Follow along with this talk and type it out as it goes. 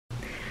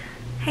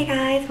Hey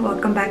guys,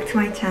 welcome back to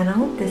my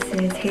channel. This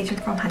is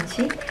Haejun from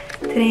Hanshi.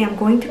 Today I'm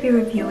going to be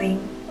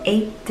reviewing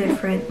 8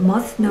 different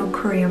must-know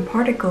Korean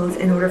particles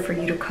in order for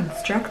you to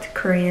construct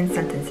Korean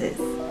sentences.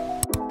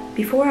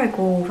 Before I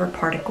go over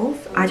particles,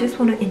 I just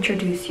want to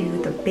introduce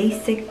you the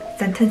basic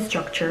sentence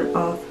structure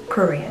of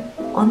Korean.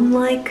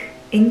 Unlike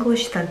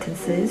English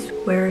sentences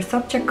where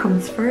subject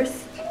comes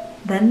first,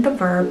 then the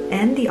verb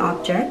and the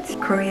object,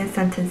 Korean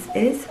sentence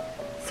is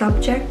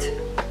subject,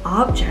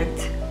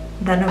 object,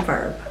 then a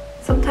verb.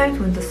 Sometimes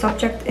when the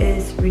subject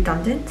is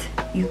redundant,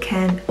 you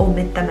can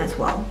omit them as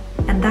well.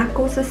 And that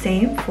goes the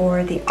same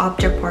for the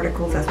object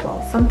particles as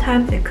well.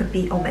 Sometimes it could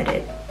be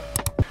omitted.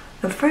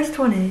 The first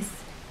one is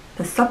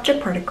the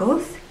subject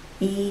particles,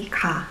 이,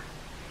 가.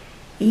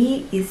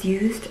 이 is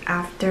used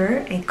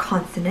after a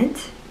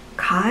consonant,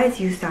 가 is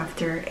used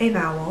after a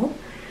vowel,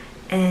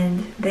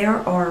 and there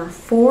are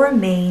 4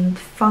 main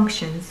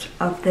functions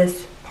of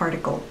this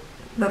particle.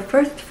 The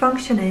first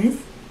function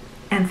is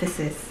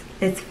emphasis.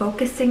 It's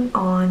focusing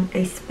on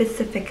a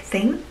specific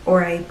thing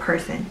or a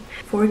person.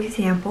 For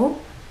example,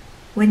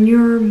 when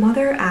your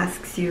mother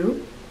asks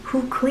you,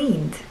 who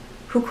cleaned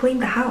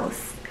the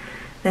house?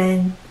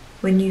 Then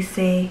when you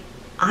say,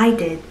 I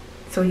did.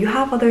 So you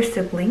have other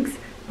siblings,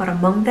 but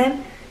among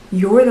them,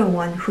 you're the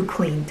one who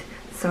cleaned.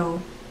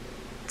 So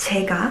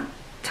제가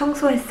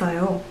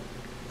청소했어요.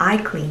 I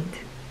cleaned.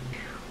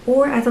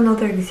 Or as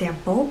another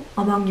example,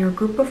 among your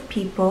group of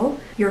people,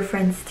 your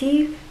friend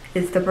Steve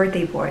is the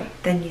birthday boy.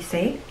 Then you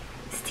say,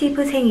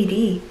 스티브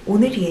생일이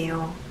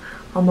오늘이에요.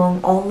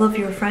 Among all of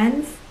your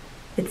friends,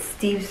 it's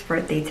Steve's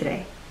birthday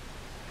today.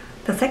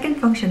 The second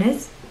function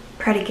is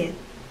predicate.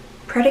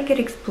 Predicate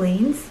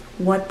explains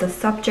what the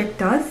subject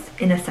does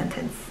in a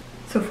sentence.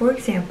 So for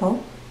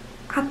example,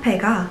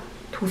 카페가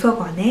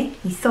도서관에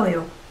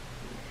있어요.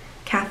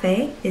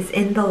 Cafe is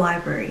in the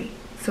library.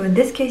 So in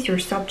this case, your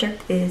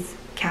subject is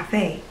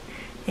cafe,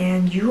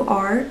 and you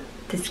are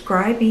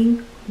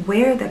describing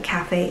where the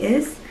cafe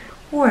is.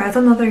 Or as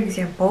another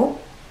example,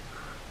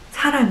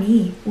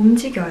 사람이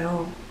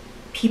움직여요.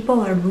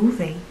 People are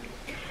moving.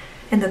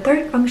 And the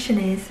third function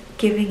is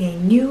giving a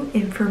new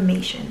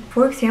information.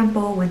 For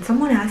example, when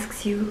someone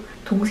asks you,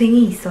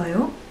 동생이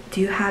있어요?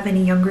 Do you have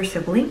any younger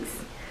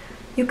siblings?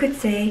 You could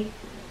say,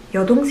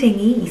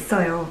 여동생이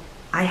있어요.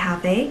 I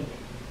have a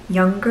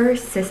younger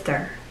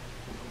sister.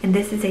 And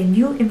this is a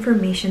new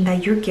information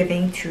that you're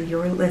giving to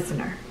your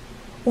listener.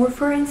 Or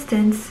for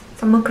instance,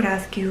 someone could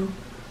ask you,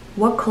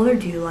 what color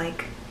do you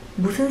like?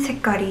 무슨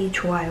색깔이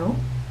좋아요?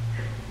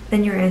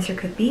 Then your answer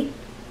could be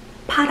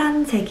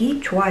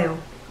파란색이 좋아요.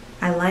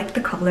 I like the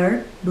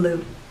color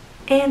blue.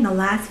 And the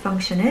last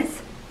function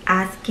is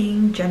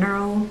asking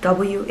general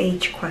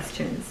WH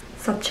questions,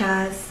 such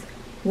as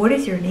what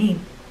is your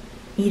name?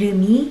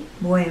 이름이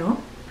뭐예요?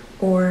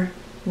 Or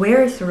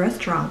where is the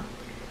restaurant?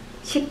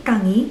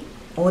 식당이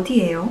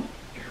어디예요?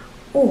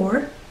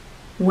 Or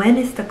when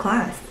is the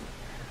class?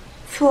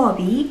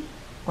 수업이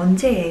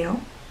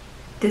언제예요?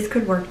 This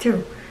could work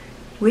too.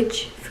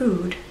 Which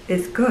food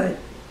is good?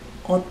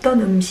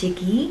 어떤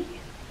음식이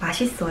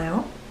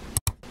맛있어요?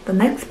 The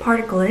next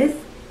particle is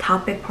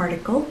topic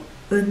particle,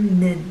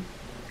 은는.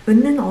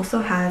 은는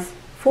also has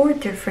 4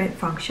 different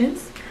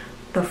functions.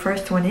 The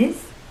first one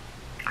is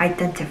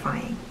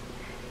identifying.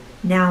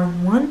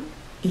 Noun 1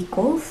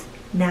 equals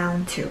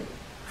noun 2.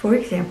 For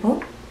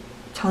example,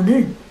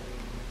 저는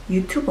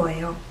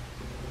유튜버예요.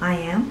 I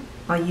am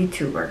a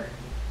YouTuber.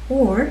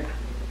 Or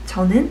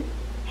저는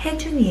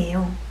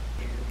혜준이에요.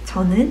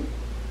 저는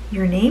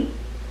your name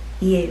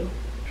이에요.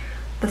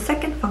 The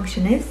second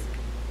function is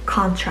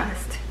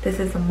contrast. This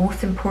is the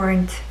most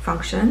important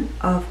function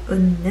of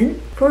은는.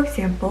 For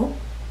example,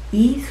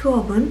 이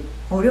수업은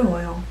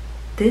어려워요.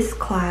 This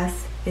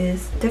class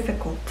is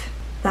difficult.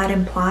 That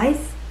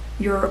implies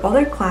your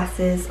other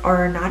classes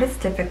are not as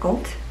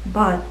difficult,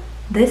 but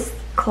this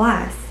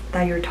class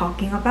that you're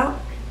talking about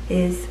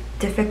is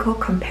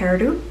difficult compared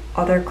to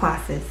other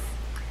classes.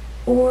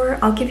 Or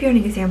I'll give you an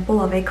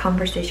example of a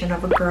conversation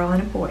of a girl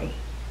and a boy.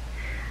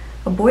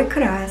 A boy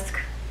could ask,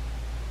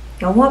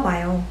 영화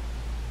봐요.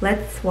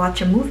 Let's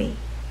watch a movie.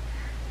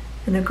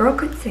 And the girl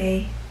could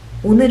say,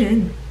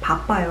 오늘은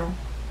바빠요.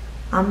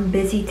 I'm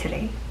busy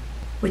today.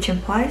 Which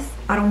implies,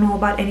 I don't know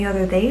about any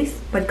other days,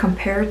 but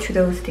compared to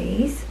those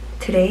days,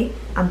 today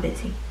I'm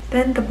busy.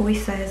 Then the boy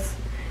says,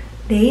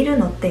 내일은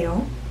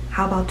어때요?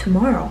 How about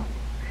tomorrow?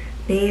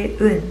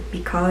 내일은,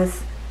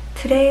 because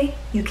today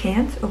you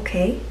can't,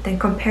 okay. Then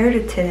compared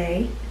to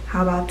today,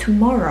 how about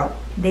tomorrow?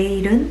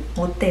 내일은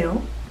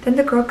어때요? Then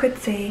the girl could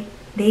say,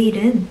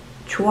 내일은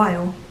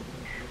좋아요.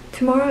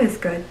 Tomorrow is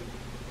good.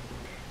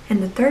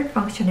 And the third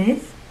function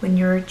is when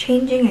you're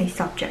changing a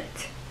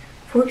subject.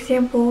 For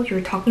example,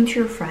 you're talking to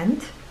your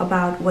friend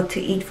about what to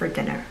eat for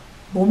dinner.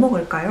 뭐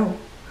먹을까요?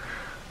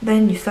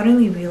 Then you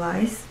suddenly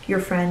realize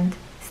your friend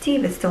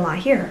Steve is still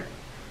not here.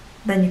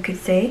 Then you could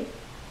say,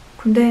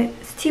 근데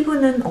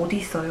스티브는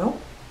어디 있어요?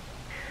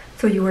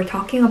 So you were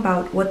talking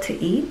about what to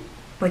eat,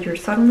 but you're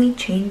suddenly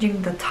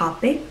changing the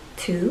topic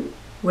to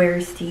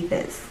where Steve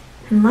is.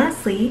 And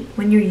lastly,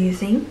 when you're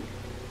using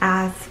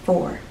as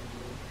for.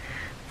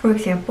 For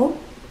example,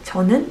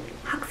 저는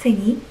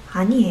학생이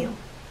아니에요.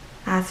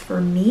 As for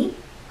me,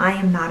 I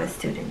am not a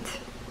student.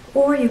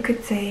 Or you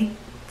could say,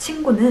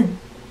 친구는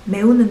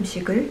매운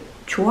음식을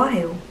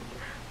좋아해요.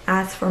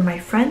 As for my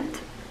friend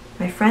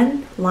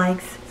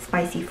likes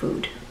spicy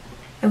food.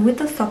 And with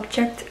the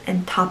subject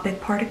and topic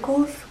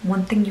particles,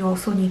 one thing you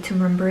also need to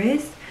remember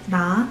is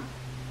나,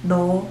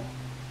 너,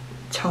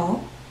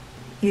 저.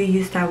 You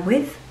use that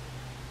with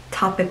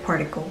topic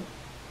particle.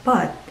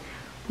 But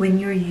when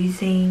you're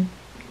using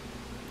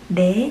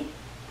내,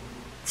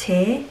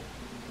 제,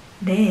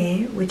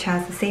 내, which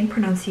has the same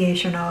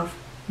pronunciation of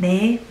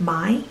내,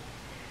 my,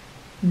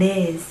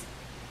 내 is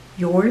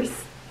yours,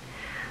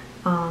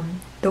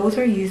 those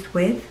are used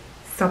with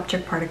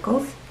subject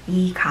particles,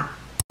 이가.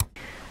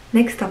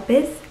 Next up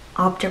is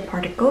object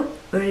particle,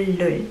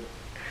 을.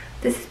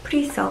 This is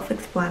pretty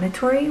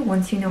self-explanatory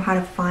once you know how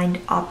to find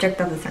object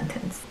of the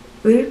sentence.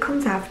 을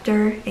comes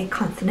after a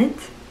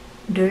consonant,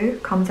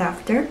 를 comes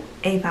after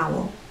a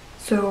vowel.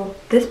 So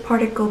this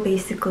particle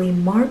basically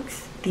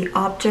marks the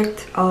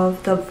object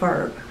of the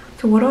verb.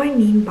 So what do I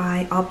mean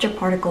by object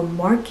particle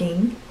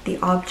marking the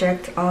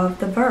object of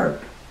the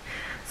verb?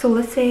 So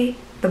let's say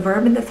the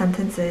verb in the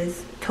sentence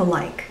is to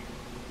like,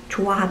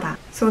 좋아하다.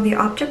 So the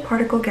object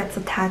particle gets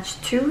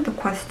attached to the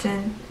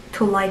question,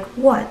 to like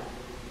what?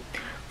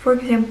 For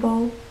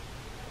example,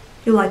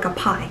 you like a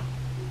pie.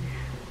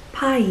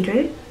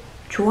 파이를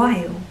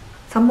좋아해요.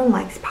 Someone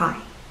likes pie.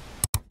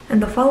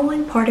 And the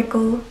following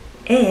particle,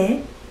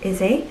 에, is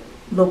a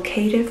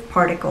locative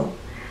particle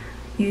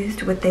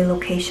used with a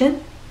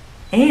location,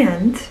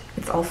 and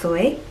it's also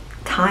a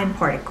time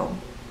particle.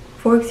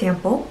 For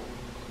example,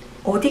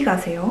 어디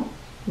가세요?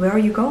 Where are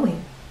you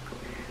going?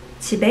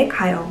 집에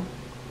가요.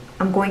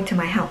 I'm going to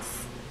my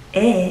house.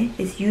 에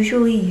is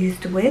usually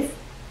used with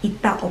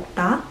있다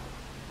없다,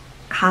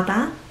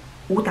 가다,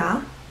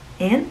 오다,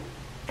 and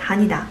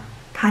다니다.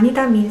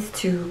 다니다 means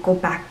to go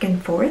back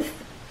and forth.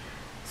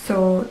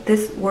 So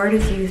this word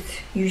is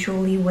used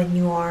usually when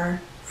you are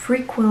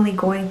frequently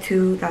going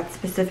to that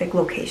specific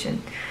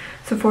location.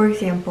 So for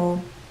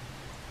example,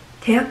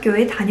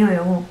 대학교에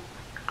다녀요.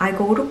 I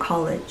go to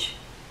college.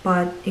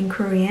 But in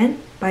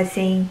Korean, by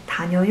saying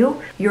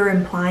다녀요, you're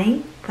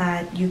implying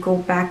that you go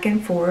back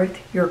and forth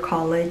your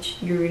college,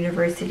 your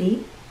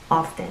university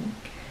often.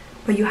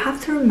 But you have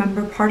to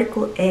remember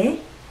particle 에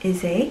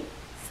is a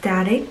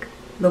static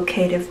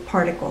locative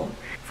particle.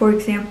 For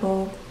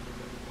example,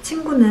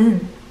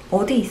 친구는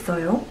어디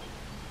있어요?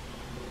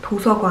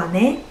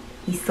 도서관에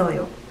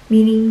있어요.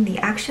 Meaning the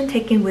action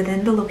taken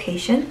within the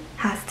location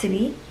has to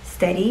be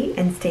steady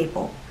and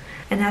stable.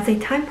 And as a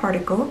time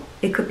particle,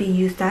 it could be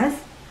used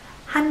as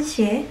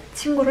 1시에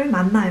친구를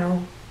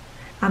만나요.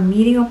 I'm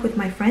meeting up with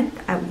my friend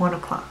at 1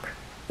 o'clock.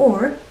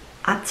 Or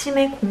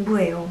아침에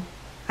공부해요.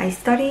 I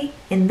study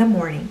in the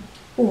morning.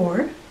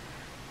 Or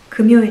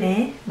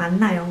금요일에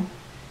만나요.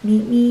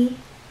 Meet me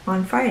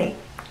on Friday.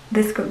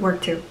 This could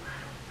work too.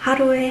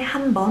 하루에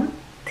한 번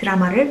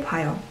드라마를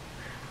봐요.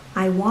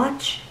 I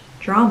watch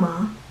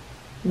drama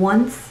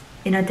once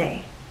in a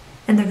day.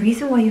 And the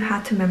reason why you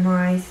have to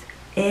memorize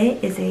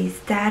에 is a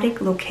static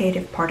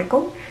locative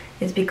particle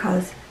is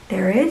because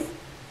there is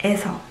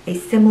에서, a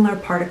similar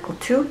particle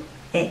to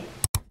에.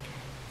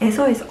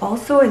 에서 is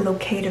also a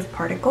locative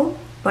particle,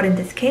 but in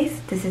this case,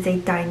 this is a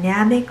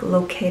dynamic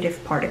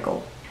locative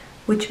particle,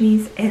 which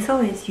means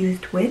에서 is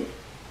used with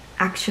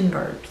action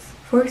verbs.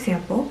 For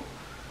example,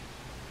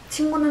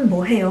 친구는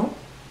뭐 해요?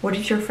 What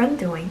is your friend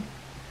doing?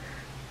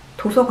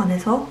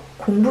 도서관에서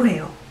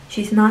공부해요.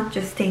 She's not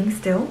just staying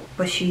still,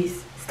 but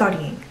she's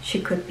studying.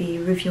 She could be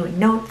reviewing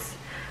notes,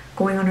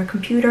 going on her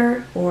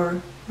computer,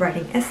 or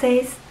writing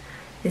essays.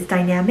 It's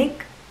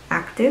dynamic,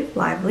 active,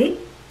 lively.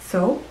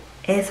 So,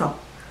 에서,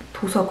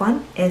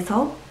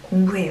 도서관에서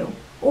공부해요.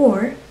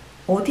 Or,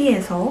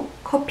 어디에서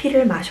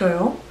커피를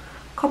마셔요?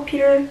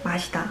 커피를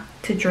마시다,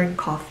 to drink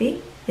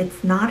coffee.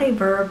 It's not a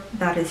verb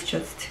that is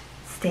just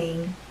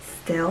staying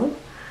still.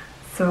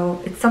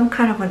 So, it's some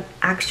kind of an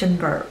action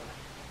verb.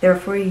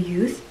 Therefore, you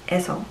use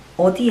에서.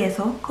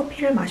 어디에서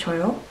커피를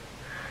마셔요?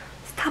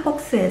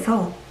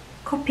 스타벅스에서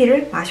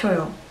커피를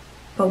마셔요.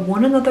 But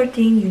one another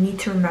thing you need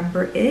to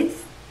remember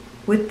is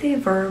with the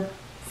verb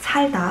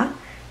살다,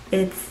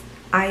 it's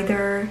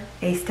either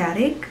a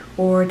static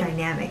or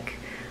dynamic.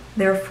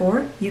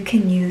 Therefore, you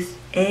can use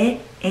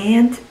에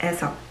and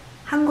에서.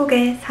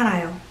 한국에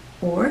살아요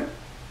or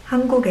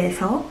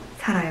한국에서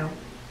살아요.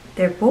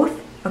 They're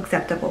both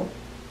acceptable.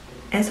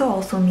 에서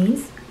also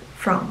means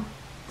from.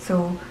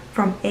 So,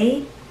 from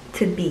A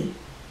to B.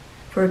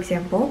 For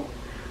example,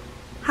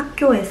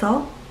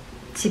 학교에서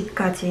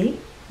집까지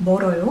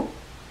멀어요?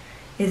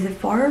 Is it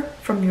far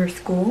from your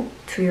school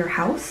to your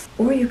house?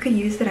 Or you could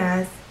use it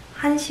as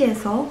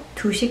 1시에서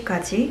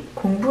 2시까지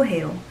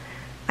공부해요.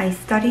 I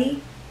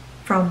study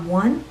from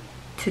 1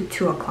 to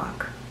 2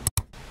 o'clock.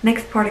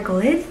 Next particle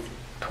is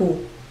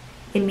도.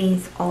 It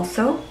means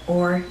also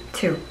or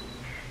to.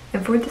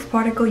 And for this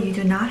particle, you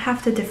do not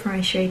have to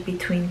differentiate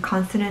between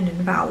consonant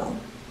and vowel.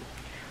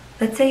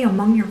 Let's say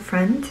among your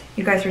friends,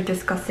 you guys are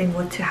discussing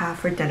what to have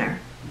for dinner.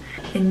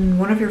 And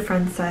one of your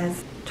friends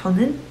says,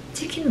 저는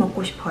치킨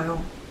먹고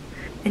싶어요.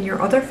 And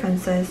your other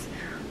friend says,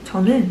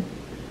 저는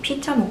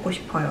피자 먹고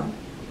싶어요.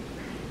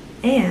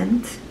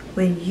 And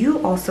when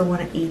you also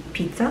want to eat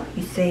pizza,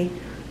 you say,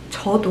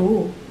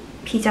 저도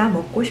피자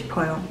먹고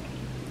싶어요.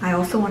 I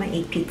also want to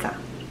eat pizza.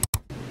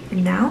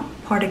 And now,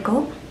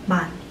 particle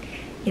만.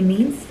 It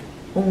means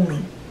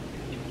only.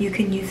 You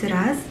can use it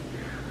as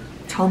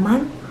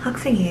저만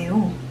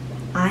학생이에요.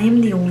 I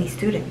am the only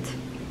student.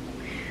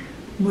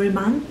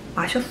 물만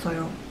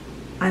마셨어요.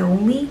 I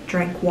only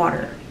drank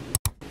water.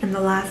 And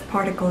the last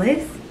particle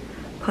is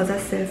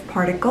possessive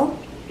particle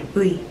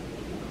의.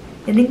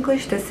 In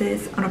English, this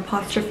is an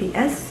apostrophe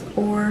s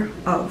or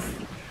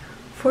of.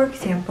 For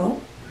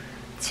example,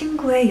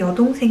 친구의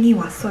여동생이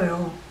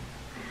왔어요.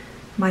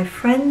 My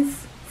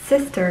friend's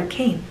sister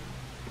came.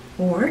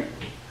 Or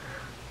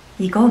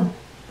이건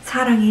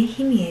사랑의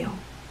힘이에요.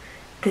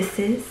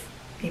 This is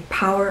a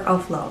power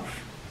of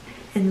love.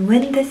 And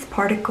when this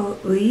particle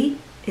의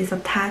is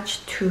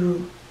attached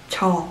to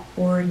저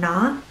or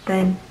나,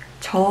 then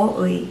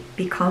저의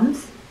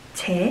becomes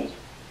제,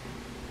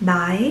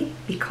 나의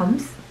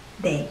becomes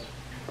내.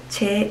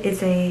 제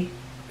is a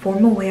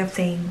formal way of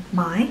saying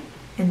my,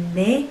 and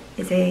내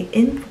is a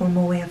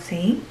informal way of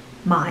saying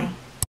my.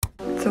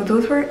 So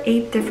those were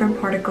 8 different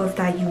particles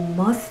that you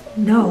must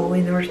know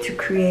in order to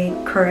create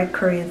correct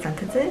Korean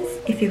sentences.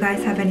 If you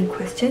guys have any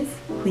questions,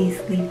 please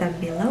leave them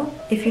below.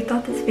 If you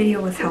thought this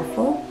video was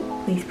helpful,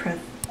 please press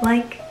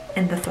like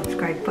and the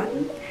subscribe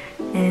button.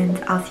 And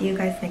I'll see you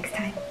guys next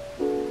time.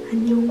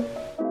 안녕.